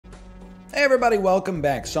Hey everybody, welcome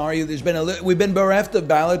back. Sorry, we've been bereft of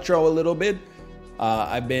Balatro a little bit.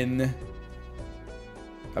 I've been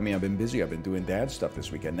busy. I've been doing dad stuff this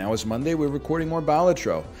weekend. Now it's Monday. We're recording more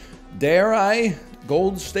Balatro. Dare I?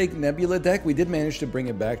 Gold Stake Nebula deck. We did manage to bring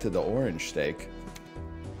it back to the orange stake.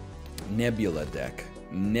 Nebula deck.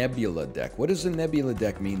 Nebula deck. What does a Nebula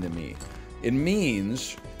deck mean to me? It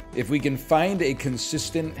means if we can find a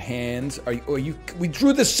consistent hand. We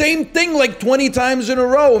drew the same thing like 20 times in a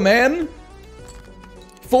row, man.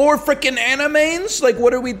 4 freaking animanes? Like,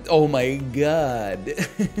 what are we? Oh my god.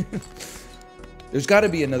 There's got to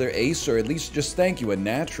be another ace, or at least just thank you, a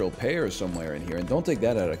natural pair somewhere in here. And don't take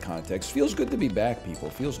that out of context. Feels good to be back, people.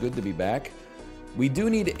 Feels good to be back. We do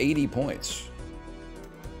need 80 points.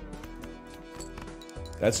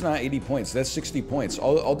 That's not 80 points. That's 60 points.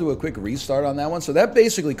 I'll do a quick restart on that one. So that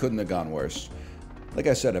basically couldn't have gone worse. Like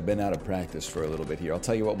I said, I've been out of practice for a little bit here. I'll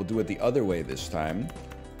tell you what, we'll do it the other way this time.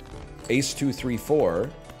 Ace 2 3 4.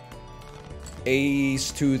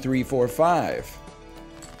 Ace 2 3 4 5.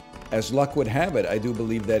 As luck would have it, I do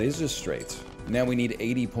believe that is a straight. Now we need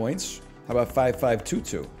 80 points. How about 5 5 2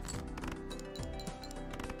 2?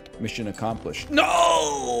 Mission accomplished.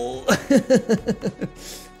 No!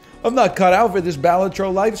 I'm not cut out for this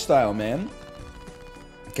Balatro lifestyle, man.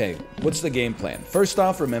 Okay, what's the game plan? First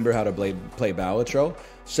off, remember how to play Balatro.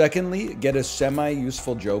 Secondly, get a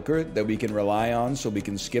semi-useful joker that we can rely on so we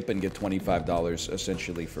can skip and get $25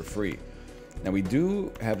 essentially for free. Now we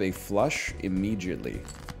do have a flush immediately.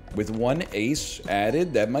 With 1 ace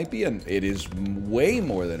added, that might be it is way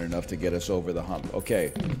more than enough to get us over the hump.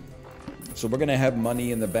 Okay, so we're gonna have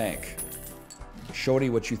money in the bank. Shorty,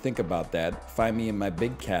 what you think about that? Find me in my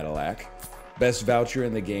big Cadillac. Best voucher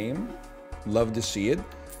in the game. Love to see it.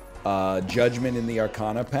 Judgment in the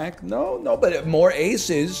Arcana pack. No, but more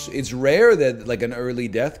aces. It's rare that like an early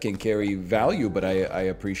death can carry value, but I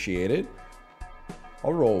appreciate it.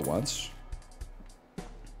 I'll roll once.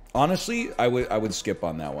 Honestly, I would skip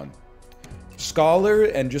on that one. Scholar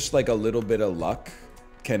and just like a little bit of luck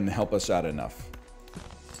can help us out enough.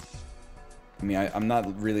 I mean, I'm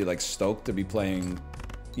not really like stoked to be playing,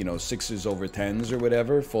 you know, 6s over 10s or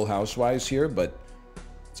whatever, full house-wise here, but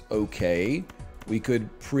it's okay. We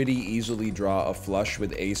could pretty easily draw a flush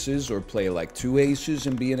with aces or play like 2 aces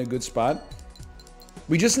and be in a good spot.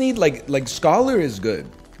 We just need like Scholar is good.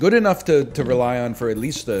 Good enough to rely on for at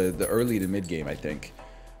least the early to mid game, I think.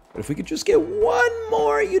 But if we could just get one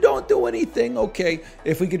more, you don't do anything, okay.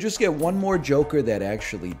 If we could just get one more joker that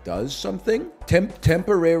actually does something,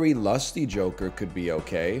 temporary lusty joker could be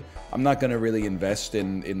okay. I'm not going to really invest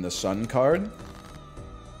in the sun card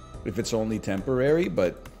if it's only temporary,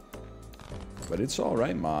 but it's all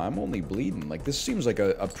right, ma. I'm only bleeding. Like, this seems like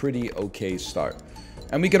a pretty okay start.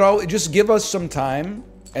 And we could all just give us some time,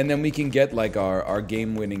 and then we can get like our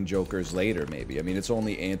game-winning jokers later, maybe. I mean, it's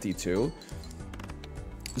only ante 2.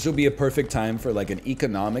 This will be a perfect time for like an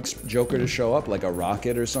economics joker to show up, like a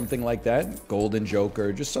rocket or something like that. Golden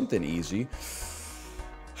joker, just something easy.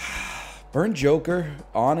 Burnt joker,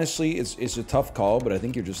 honestly, it's a tough call, but I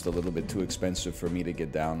think you're just a little bit too expensive for me to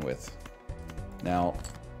get down with. Now,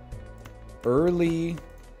 early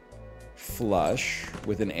flush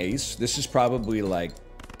with an ace. This is probably like,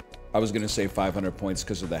 I was going to say 500 points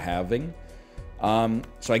because of the halving.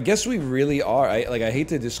 So I guess we really are, I hate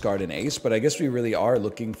to discard an ace, but I guess we really are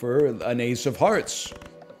looking for an ace of hearts.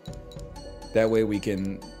 That way we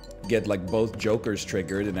can get like both jokers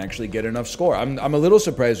triggered and actually get enough score. I'm a little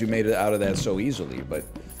surprised we made it out of that so easily, but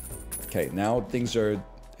okay, now things are,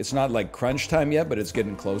 it's not like crunch time yet, but it's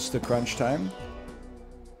getting close to crunch time.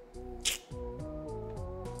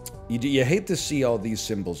 You hate to see all these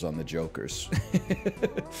symbols on the jokers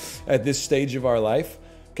at this stage of our life.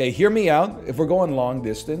 Okay, hear me out. If we're going long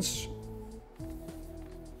distance,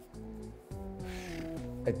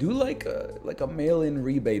 I do like a mail-in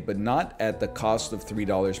rebate, but not at the cost of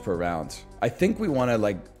 $3 per round. I think we want to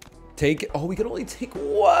like take. Oh, we can only take 1.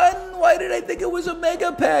 Why did I think it was a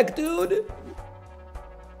mega pack, dude?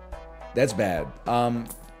 That's bad.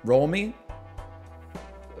 Roll me.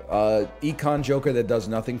 Econ joker that does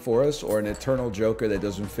nothing for us, or an eternal joker that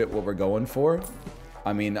doesn't fit what we're going for.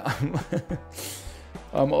 I mean,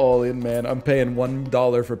 I'm all in, man. I'm paying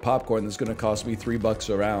 $1 for popcorn that's going to cost me $3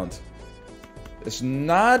 a round. It's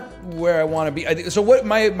not where I want to be. So what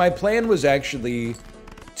my plan was actually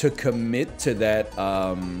to commit to that.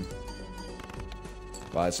 Wow,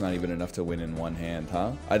 it's not even enough to win in one hand,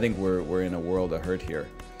 huh? I think we're in a world of hurt here.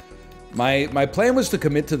 My plan was to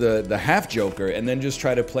commit to the half joker and then just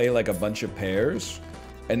try to play like a bunch of pairs,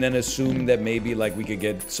 and then assume that maybe like we could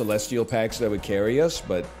get celestial packs that would carry us,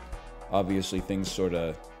 but obviously things sort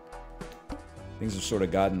of Things have sort of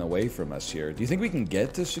gotten away from us here. Do you think we can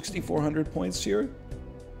get to 6,400 points here?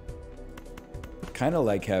 Kind of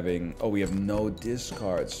like having... Oh, we have no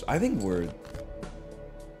discards. I think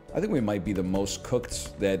we might be the most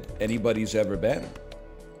cooked that anybody's ever been.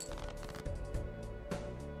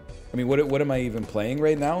 I mean, what am I even playing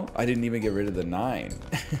right now? I didn't even get rid of the 9.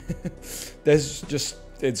 That's just...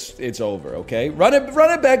 It's over, okay? Run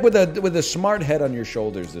it back with a smart head on your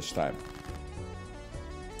shoulders this time.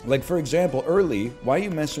 Like, for example, early, why are you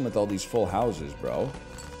messing with all these full houses, bro?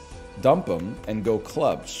 Dump them and go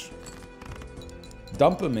clubs.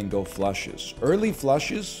 Dump them and go flushes. Early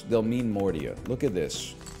flushes, they'll mean more to you. Look at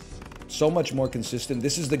this. So much more consistent.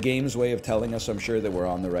 This is the game's way of telling us, I'm sure, that we're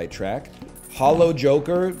on the right track. Hollow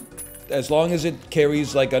Joker, as long as it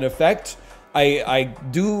carries, like, an effect... I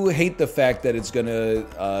do hate the fact that it's gonna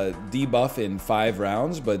debuff in 5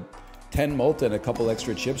 rounds, but 10 mult and a couple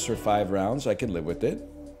extra chips for 5 rounds, I can live with it.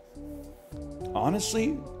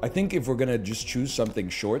 Honestly, I think if we're gonna just choose something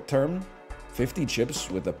short term, 50 chips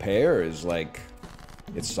with a pair is like,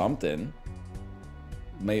 it's something.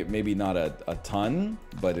 Maybe not a ton,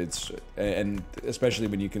 but it's, and especially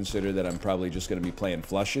when you consider that I'm probably just gonna be playing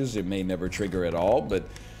flushes, it may never trigger at all, but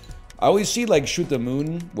I always see like Shoot the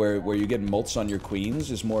Moon, where you get mults on your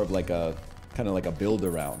queens, is more of like a, kind of like a build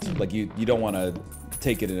around. Like you don't want to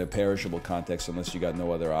take it in a perishable context unless you got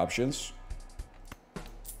no other options.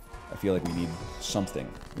 I feel like we need something.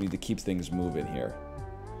 We need to keep things moving here.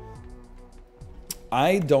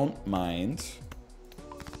 I don't mind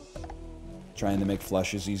trying to make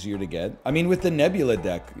flushes easier to get. I mean, with the Nebula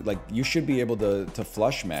deck, like you should be able to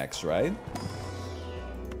flush max, right?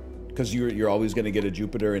 Because you're always going to get a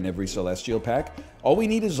Jupiter in every Celestial pack. All we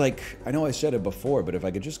need is like, I know I said it before, but if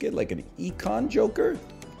I could just get like an Econ Joker.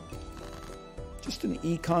 Just an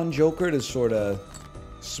Econ Joker to sort of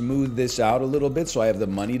smooth this out a little bit so I have the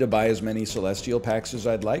money to buy as many Celestial packs as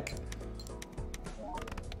I'd like.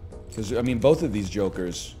 Because, I mean, both of these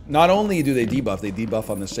Jokers, not only do they debuff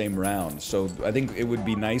on the same round. So I think it would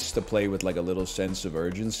be nice to play with like a little sense of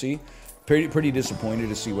urgency. Pretty disappointed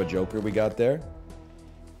to see what Joker we got there.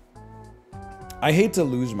 I hate to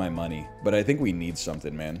lose my money, but I think we need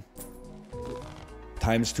something, man.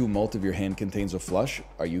 ×2 mult of your hand contains a flush?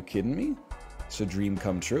 Are you kidding me? It's a dream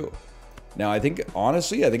come true. Now, I think,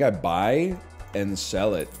 honestly, I think I buy and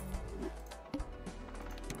sell it.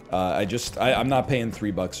 I'm not paying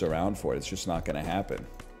 $3 around for it. It's just not going to happen.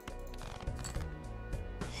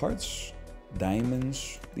 Hearts,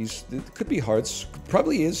 diamonds. These it could be hearts.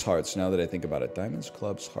 Probably is hearts now that I think about it. Diamonds,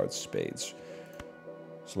 clubs, hearts, spades.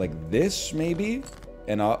 So like this, maybe?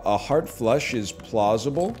 And a heart flush is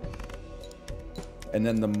plausible. And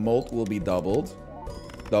then the mult will be doubled.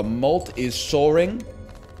 The mult is soaring.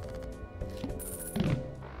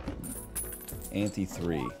 Ante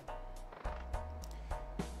 3.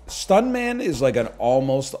 Stunman is like an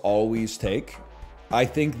almost always take. I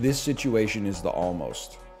think this situation is the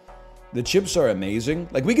almost. The chips are amazing.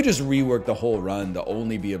 Like, we could just rework the whole run to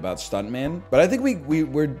only be about Stuntman. But I think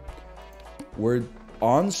we're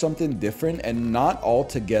on something different and not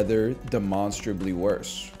altogether demonstrably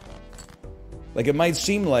worse. Like, it might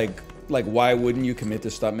seem like why wouldn't you commit to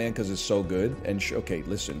Stuntman because it's so good? And okay,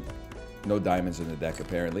 listen, no diamonds in the deck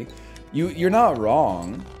apparently. You're not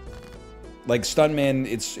wrong. Like, Stuntman,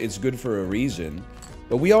 it's good for a reason.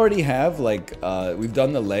 But we already have, like, we've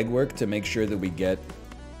done the legwork to make sure that we get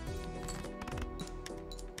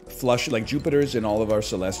flush, like, Jupiters in all of our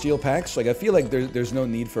Celestial packs. Like, I feel like there's no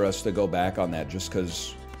need for us to go back on that just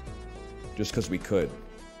because we could.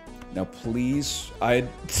 Now, please, I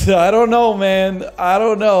don't know, man. I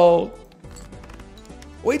don't know.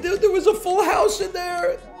 Wait, there was a full house in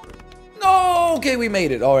there. No, okay, we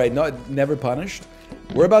made it. All right, no, never punished.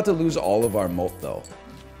 We're about to lose all of our mult, though.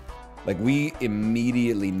 Like, we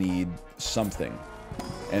immediately need something.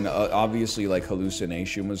 And obviously, like,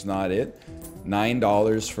 hallucination was not it.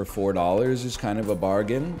 $9 for $4 is kind of a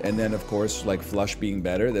bargain. And then, of course, like, flush being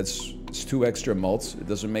better, it's 2 extra mults. It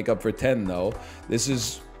doesn't make up for 10, though. This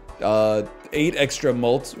is 8 extra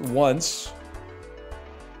mult once.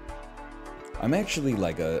 I'm actually,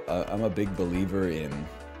 like, I'm a big believer in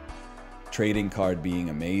trading card being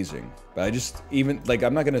amazing. But I just, even, like,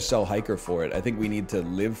 I'm not going to sell Hiker for it. I think we need to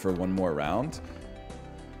live for one more round.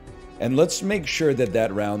 And let's make sure that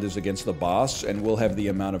that round is against the boss, and we'll have the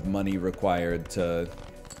amount of money required to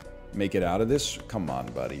make it out of this. Come on,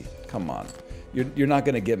 buddy. Come on. You're not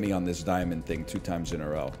going to get me on this diamond thing 2 times in a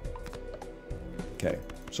row. Okay.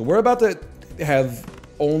 So we're about to have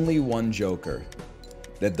only one Joker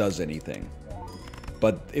that does anything.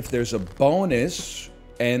 But if there's a bonus,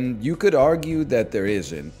 and you could argue that there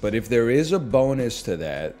isn't, but if there is a bonus to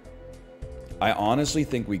that, I honestly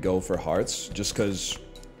think we go for hearts, just because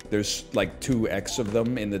there's like 2x of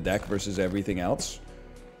them in the deck versus everything else.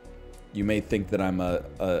 You may think that I'm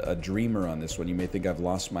a dreamer on this one. You may think I've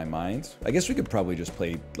lost my mind. I guess we could probably just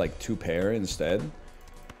play like 2 pair instead.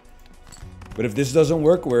 But if this doesn't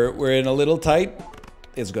work, we're in a little tight.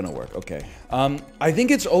 It's gonna work. Okay. I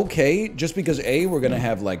think it's okay just because A, we're gonna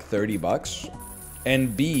have like 30 bucks.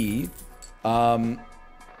 And B,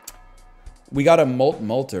 we got a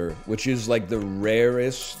Molter, which is like the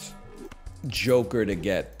rarest joker to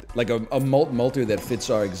get. Like a Molter that fits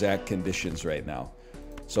our exact conditions right now.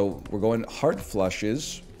 So we're going heart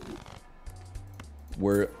flushes.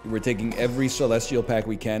 We're taking every celestial pack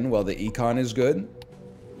we can while the econ is good.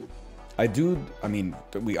 I mean,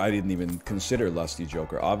 I didn't even consider Lusty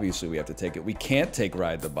Joker. Obviously, we have to take it. We can't take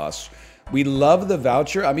Ride the Bus. We love the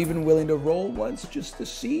voucher. I'm even willing to roll once just to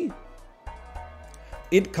see.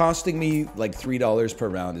 It costing me like $3 per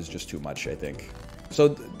round is just too much, I think.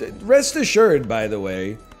 So rest assured, by the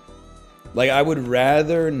way, like I would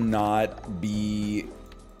rather not be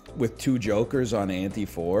with 2 jokers on Ante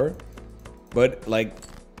 4, but like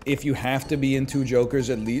if you have to be in 2 jokers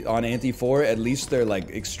at least on Ante 4, at least they're like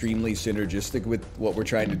extremely synergistic with what we're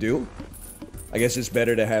trying to do. I guess it's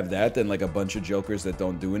better to have that than like a bunch of jokers that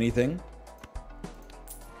don't do anything.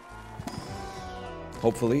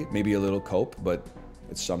 Hopefully, maybe a little cope, but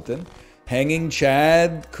it's something. Hanging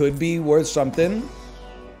Chad could be worth something.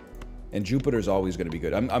 And Jupiter's always going to be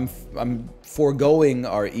good. I'm foregoing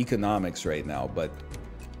our economics right now, but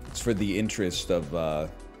it's for the interest of, what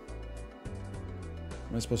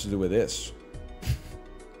am I supposed to do with this?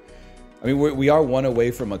 I mean, we are 1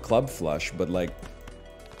 away from a club flush, but like,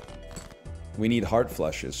 we need heart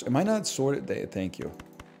flushes. Am I not sorted? Thank you.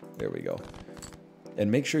 There we go.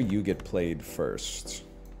 And make sure you get played first.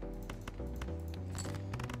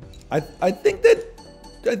 I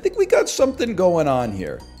think we got something going on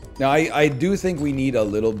here. Now, I do think we need a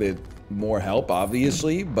little bit more help,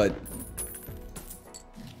 obviously, but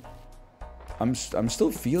I'm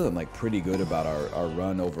still feeling like pretty good about our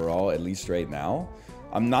run overall, at least right now.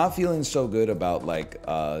 I'm not feeling so good about like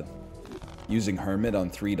using Hermit on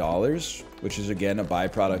 $3, which is again a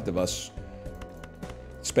byproduct of us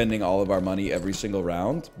spending all of our money every single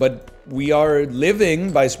round. But we are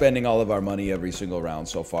living by spending all of our money every single round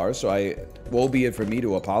so far, so woe be it for me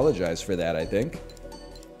to apologize for that, I think.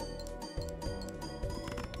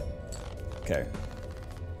 Okay.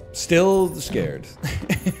 Still scared.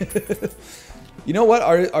 You know what?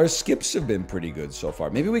 Our skips have been pretty good so far.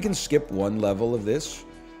 Maybe we can skip 1 level of this.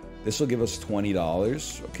 This will give us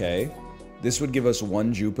 $20. Okay. This would give us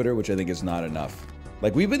 1 Jupiter, which I think is not enough.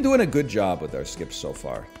 Like, we've been doing a good job with our skips so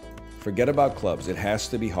far. Forget about clubs. It has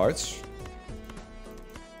to be hearts.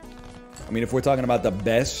 I mean, if we're talking about the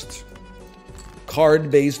best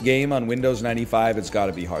card-based game on Windows 95, it's got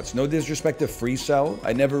to be hearts. No disrespect to free cell.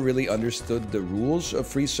 I never really understood the rules of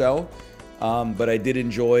free cell. But I did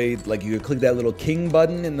enjoy, like, you could click that little king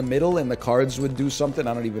button in the middle and the cards would do something.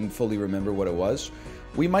 I don't even fully remember what it was.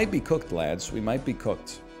 We might be cooked, lads. We might be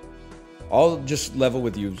cooked. I'll just level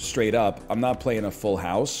with you straight up. I'm not playing a full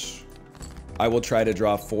house. I will try to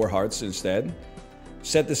draw 4 hearts instead.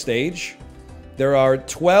 Set the stage. There are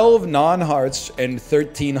 12 non-hearts and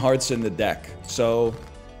 13 hearts in the deck. So,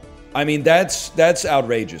 I mean, that's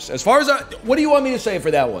outrageous. As far as what do you want me to say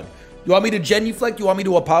for that one? You want me to genuflect? You want me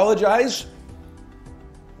to apologize?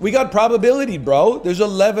 We got probability, bro. There's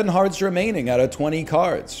 11 hearts remaining out of 20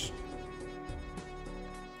 cards.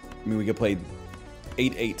 I mean, we could play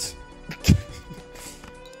 8-8.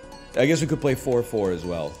 I guess we could play 4-4 as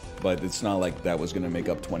well, but it's not like that was going to make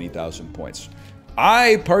up 20,000 points.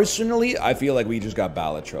 I feel like we just got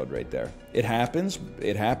Balatroed right there. It happens,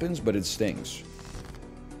 but it stings.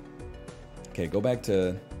 Okay, go back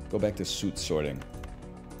to suit sorting.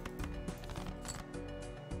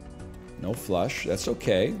 No flush. That's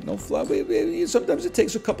okay. No flush. Sometimes it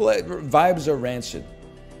takes a couple of vibes are rancid.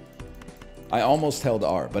 I almost held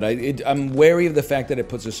R, but I'm wary of the fact that it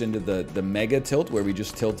puts us into the mega tilt where we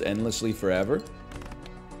just tilt endlessly forever.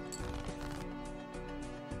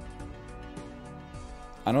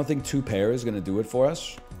 I don't think 2 pair is going to do it for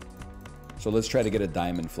us. So let's try to get a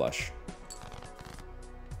diamond flush.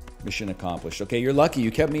 Mission accomplished. Okay, you're lucky.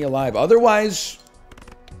 You kept me alive. Otherwise,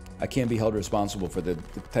 I can't be held responsible for the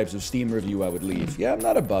types of Steam review I would leave. Yeah, I'm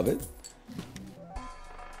not above it.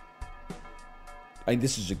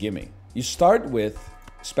 This is a gimme. You start with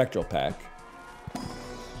Spectral Pack.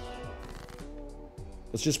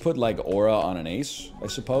 Let's just put, like, Aura on an ace, I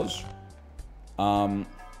suppose.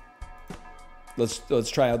 Let's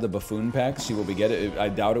try out the Buffoon Pack, see what we get. I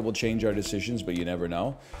doubt it will change our decisions, but you never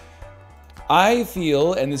know. I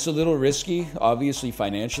feel, and it's a little risky, obviously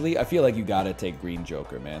financially, I feel like you gotta take green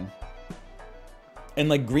joker, man. And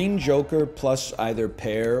like green joker plus either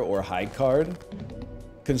pair or high card,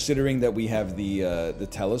 considering that we have the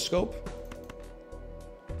telescope,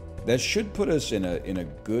 that should put us in a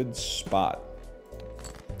good spot.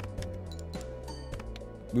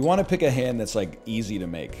 We want to pick a hand that's like easy to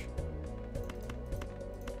make.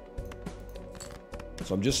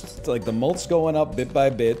 So I'm just like, the mult's going up bit by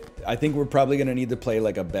bit. I think we're probably going to need to play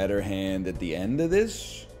like a better hand at the end of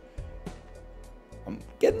this. I'm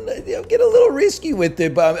getting a little risky with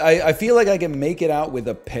it, but I feel like I can make it out with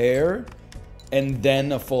a pair and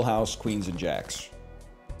then a full house, queens and jacks.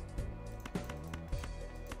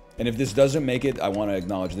 And if this doesn't make it, I want to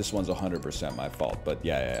acknowledge this one's 100% my fault. But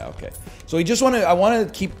yeah, okay. So we just want to, I want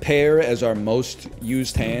to keep pair as our most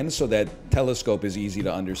used hand so that telescope is easy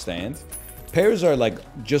to understand. Pairs are like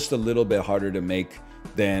just a little bit harder to make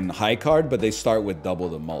than high card, but they start with double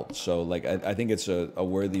the mult. So like, I think it's a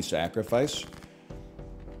worthy sacrifice.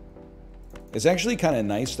 It's actually kind of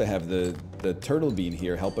nice to have the turtle bean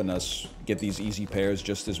here helping us get these easy pairs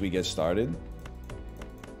just as we get started.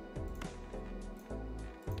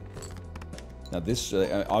 Now this,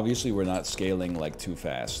 obviously we're not scaling like too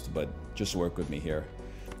fast, but just work with me here.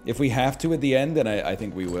 If we have to at the end, and I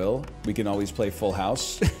think we will, we can always play full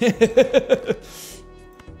house.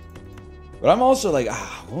 But I'm also like,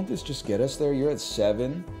 won't this just get us there? You're at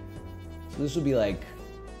 7. So this would be like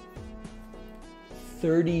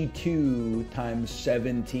 32 times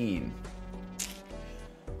 17.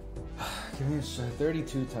 Give me a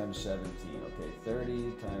 32 times 17. Okay,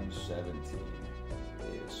 30 times 17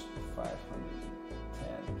 is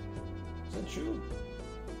 510. Is that true?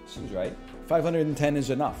 Seems right. 510 is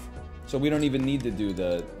enough. So we don't even need to do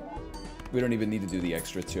the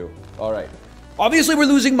extra 2. All right. Obviously we're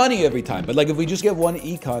losing money every time, but like if we just get one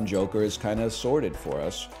econ joker, it's kind of sorted for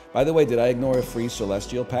us. By the way, did I ignore a free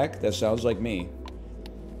celestial pack? That sounds like me.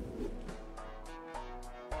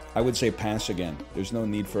 I would say pass again. There's no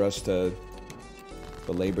need for us to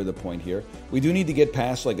belabor the point here. We do need to get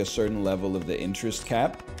past like a certain level of the interest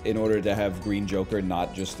cap in order to have green joker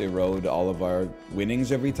not just erode all of our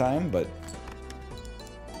winnings every time, but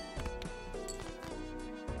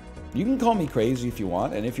you can call me crazy if you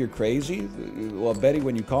want, and if you're crazy, well, Betty,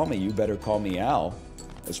 when you call me, you better call me Al,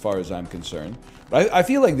 as far as I'm concerned. But I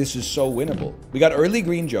feel like this is so winnable. We got early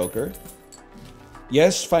green joker.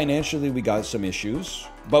 Yes, financially we got some issues,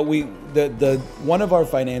 but one of our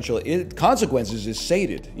financial consequences is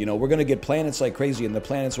sated. You know, we're going to get planets like crazy, and the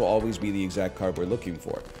planets will always be the exact card we're looking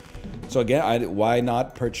for. So again, why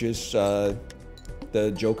not purchase the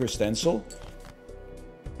Joker stencil?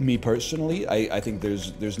 Me personally, I think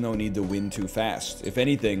there's no need to win too fast. If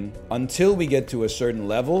anything, until we get to a certain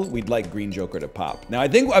level, we'd like green joker to pop. Now, I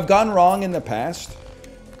think I've gone wrong in the past,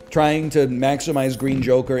 trying to maximize green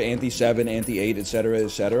joker, anti-7, anti-8, etc.,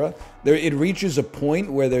 etc. It reaches a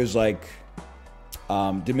point where there's like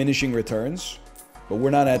diminishing returns, but we're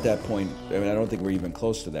not at that point. I mean, I don't think we're even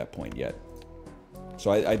close to that point yet. So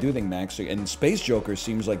I do think maxing, and Space Joker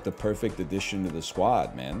seems like the perfect addition to the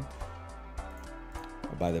squad, man.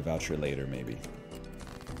 I'll buy the voucher later, maybe.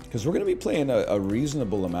 Because we're going to be playing a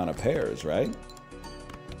reasonable amount of pairs, right?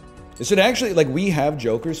 Is it actually, like, we have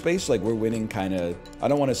Joker space, like, we're winning kind of, I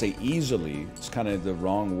don't want to say easily, it's kind of the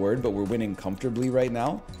wrong word, but we're winning comfortably right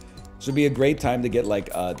now. So it'd be a great time to get,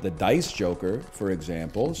 like, the Dice Joker, for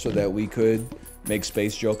example, so that we could make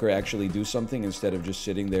Space Joker actually do something instead of just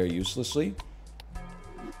sitting there uselessly.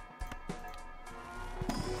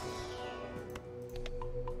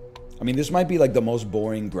 I mean, this might be like the most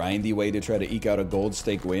boring, grindy way to try to eke out a gold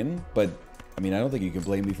stake win, but I mean, I don't think you can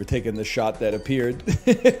blame me for taking the shot that appeared.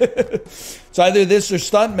 It's either this or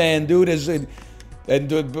Stuntman, dude.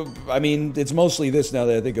 I mean, it's mostly this now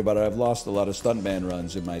that I think about it. I've lost a lot of Stuntman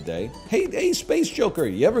runs in my day. Hey, Space Joker,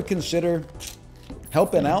 you ever consider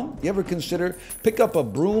helping out? You ever consider pick up a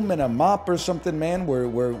broom and a mop or something, man?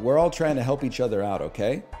 We're all trying to help each other out,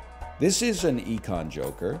 okay? This is an econ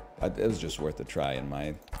Joker. It was just worth a try, in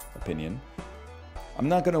my opinion. I'm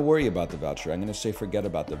not going to worry about the voucher. I'm going to say forget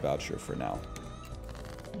about the voucher for now.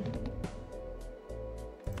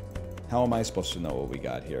 How am I supposed to know what we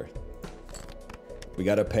got here? We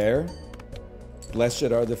got a pair.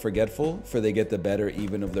 Blessed are the forgetful, for they get the better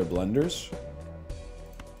even of their blunders.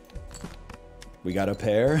 We got a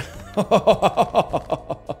pair.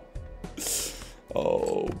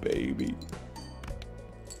 Oh, baby.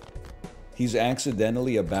 He's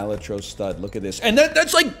accidentally a Balatro stud. Look at this. And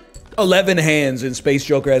that's like 11 hands, and Space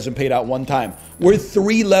Joker hasn't paid out one time. We're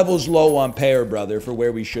 3 levels low on pair, brother, for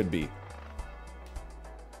where we should be.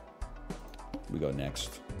 We go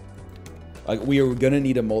next. Like, we are gonna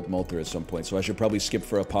need a Molter at some point, so I should probably skip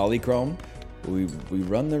for a Polychrome. We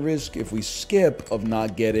run the risk, if we skip, of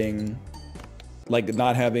not getting... like,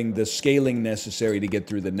 not having the scaling necessary to get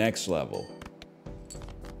through the next level.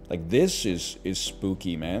 Like, this is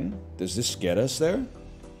spooky, man. Does this get us there?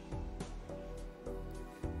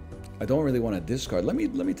 I don't really want to discard. Let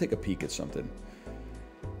me take a peek at something.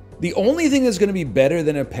 The only thing that's going to be better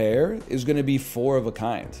than a pair is going to be 4 of a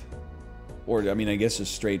kind. Or, I mean, I guess a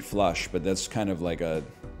straight flush, but that's kind of like a...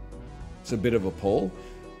 it's a bit of a pull.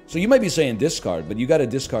 So you might be saying discard, but you got to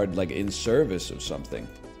discard, like, in service of something.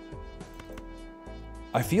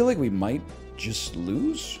 I feel like we might just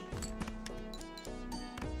lose.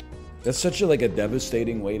 That's such a, like, a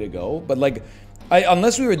devastating way to go. But, like,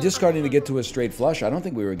 unless we were discarding to get to a straight flush, I don't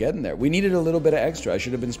think we were getting there. We needed a little bit of extra. I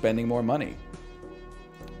should have been spending more money.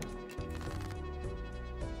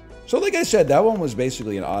 So, like I said, that one was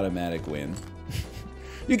basically an automatic win.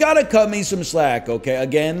 You gotta cut me some slack, okay?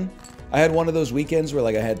 Again, I had one of those weekends where,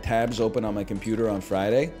 like, I had tabs open on my computer on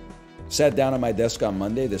Friday. Sat down at my desk on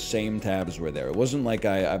Monday, the same tabs were there. It wasn't like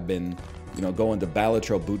I've been, you know, going to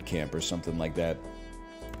Balatro boot camp or something like that.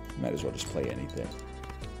 Might as well just play anything.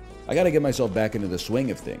 I gotta get myself back into the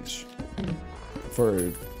swing of things for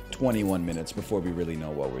 21 minutes before we really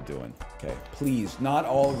know what we're doing. Okay, please, not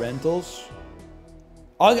all rentals.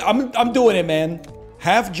 I'm doing it, man.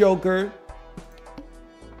 Half Joker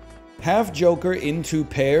into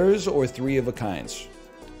pairs or 3 of a kinds.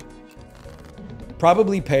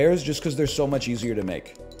 Probably pairs, just because they're so much easier to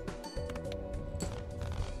make.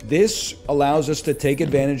 This allows us to take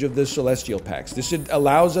advantage of the Celestial packs. This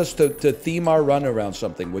allows us to theme our run around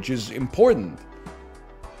something, which is important.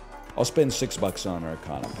 I'll spend $6 on our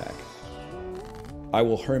Arcana pack. I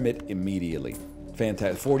will Hermit immediately.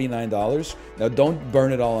 Fantastic. $49. Now, don't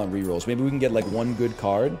burn it all on rerolls. Maybe we can get, like, 1 good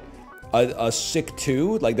card. A sick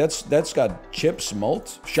 2. Like, that's got chips,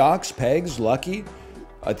 molt, shocks, pegs, lucky.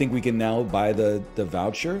 I think we can now buy the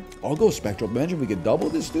voucher. I'll go Spectral. Imagine we could double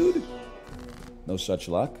this dude. No such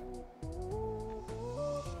luck.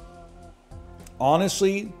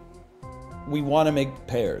 Honestly, we want to make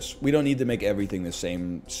pairs. We don't need to make everything the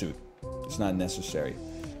same suit. It's not necessary.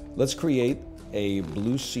 Let's create a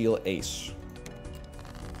Blue Seal Ace.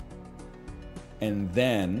 And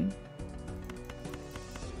then...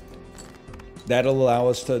 that'll allow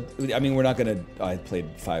us to... I mean, we're not going to... I played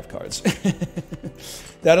 5 cards.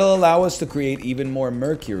 That'll allow us to create even more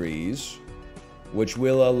Mercuries, which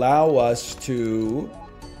will allow us to...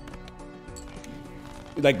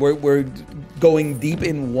 like, we're going deep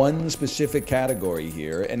in one specific category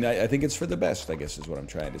here, and I think it's for the best, I guess is what I'm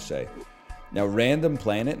trying to say. Now, Random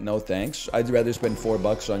Planet, no thanks. I'd rather spend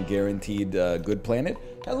 $4 on guaranteed Good Planet.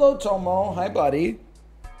 Hello, Tomo. Hi, buddy.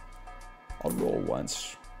 I'll roll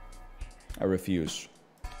once. I refuse.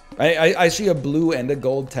 I see a blue and a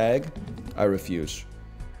gold tag. I refuse.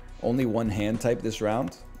 Only 1 hand type this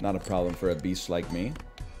round. Not a problem for a beast like me.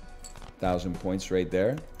 1,000 points right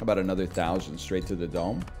there. How about another 1,000 straight to the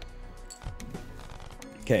dome?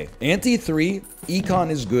 Okay, Ante 3.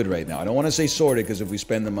 Econ is good right now. I don't want to say sorted because if we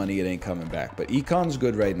spend the money, it ain't coming back. But Econ's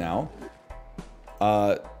good right now.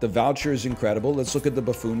 The voucher is incredible. Let's look at the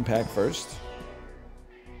Buffoon pack first.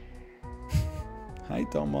 Hi,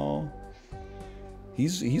 Tomo.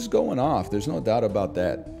 He's going off. There's no doubt about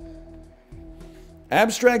that.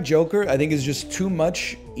 Abstract Joker, I think, is just too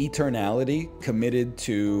much eternality committed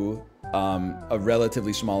to a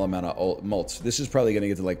relatively small amount of mults. This is probably going to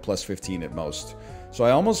get to like plus 15 at most. So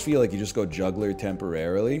I almost feel like you just go Juggler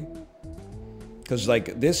temporarily. Because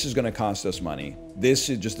like this is going to cost us money. This,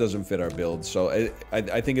 it just doesn't fit our build. So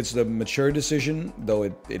I think it's the mature decision, though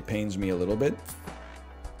it pains me a little bit.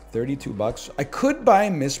 $32. I could buy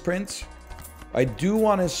Misprint. I do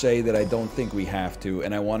want to say that I don't think we have to,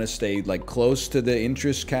 and I want to stay like close to the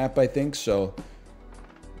interest cap, I think, so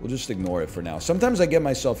we'll just ignore it for now. Sometimes I get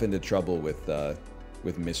myself into trouble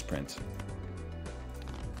with Misprint.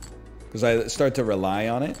 Because I start to rely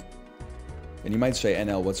on it. And you might say,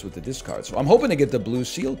 NL, what's with the discard? So I'm hoping to get the Blue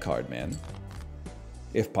Seal card, man.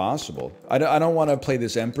 If possible. I don't want to play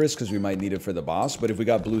this Empress because we might need it for the boss, but if we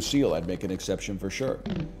got Blue Seal, I'd make an exception for sure.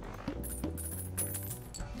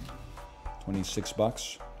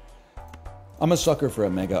 $26. I'm a sucker for a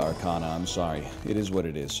Mega Arcana, I'm sorry. It is what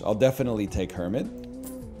it is. I'll definitely take Hermit.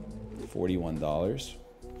 $41.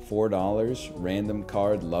 $4. Random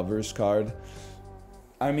card, Lover's card.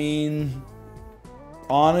 I mean,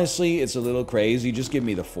 honestly, it's a little crazy. Just give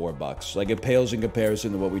me the $4. Like, it pales in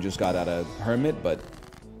comparison to what we just got out of Hermit, but...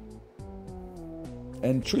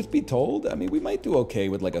 And truth be told, I mean, we might do okay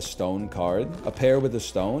with like a stone card. A pair with a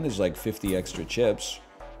stone is like 50 extra chips.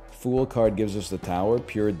 Fool card gives us the tower.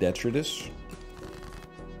 Pure Detritus.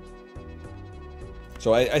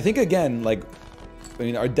 So I think, again, like, I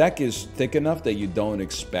mean, our deck is thick enough that you don't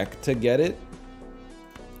expect to get it.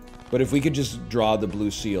 But if we could just draw the blue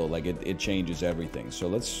seal, like, it changes everything. So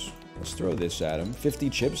let's throw this at him. 50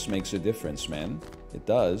 chips makes a difference, man. It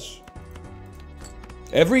does.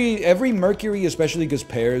 Every Mercury, especially because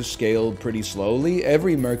pairs scaled pretty slowly,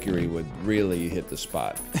 every Mercury would really hit the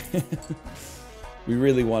spot. We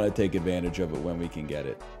really want to take advantage of it when we can get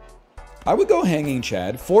it. I would go Hanging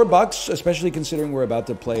Chad. $4, especially considering we're about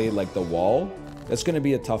to play, like, the wall. That's going to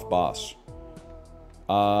be a tough boss.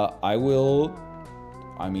 I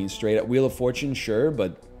mean, straight up Wheel of Fortune, sure,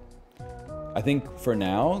 but I think for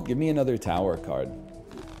now, give me another tower card.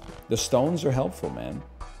 The stones are helpful, man.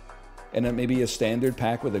 And then maybe a standard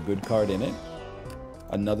pack with a good card in it.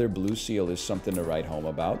 Another blue seal is something to write home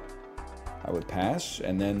about. I would pass.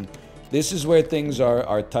 And then this is where things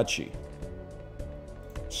are touchy.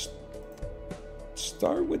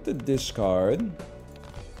 Start with the discard.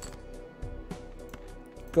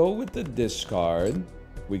 Go with the discard.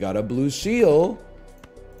 We got a blue seal.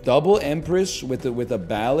 Double Empress with a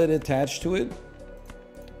ballad attached to it.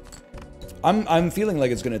 I'm feeling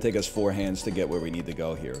like it's going to take us 4 hands to get where we need to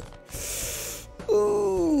go here.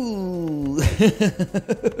 Ooh.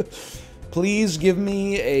 Please give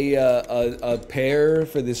me a pair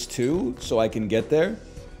for this too, so I can get there.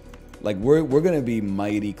 Like, we're going to be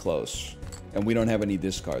mighty close. And we don't have any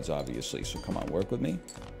discards, obviously. So come on, work with me.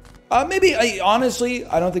 Maybe, honestly,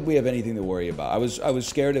 I don't think we have anything to worry about. I was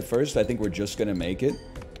scared at first. I think we're just going to make it.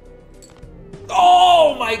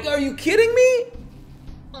 Oh my God, are you kidding me?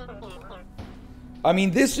 I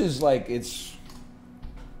mean, this is like, it's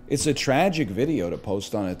a tragic video to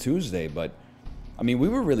post on a Tuesday, but I mean, we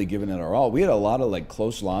were really giving it our all. We had a lot of like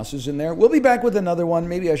close losses in there. We'll be back with another one.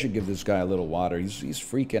 Maybe I should give this guy a little water. He's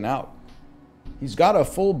freaking out. He's got a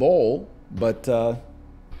full bowl, but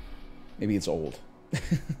maybe it's old.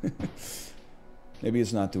 Maybe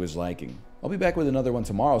it's not to his liking. I'll be back with another one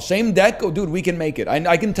tomorrow. Same deck. Oh, dude, we can make it.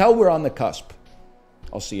 I can tell we're on the cusp.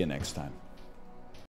 I'll see you next time.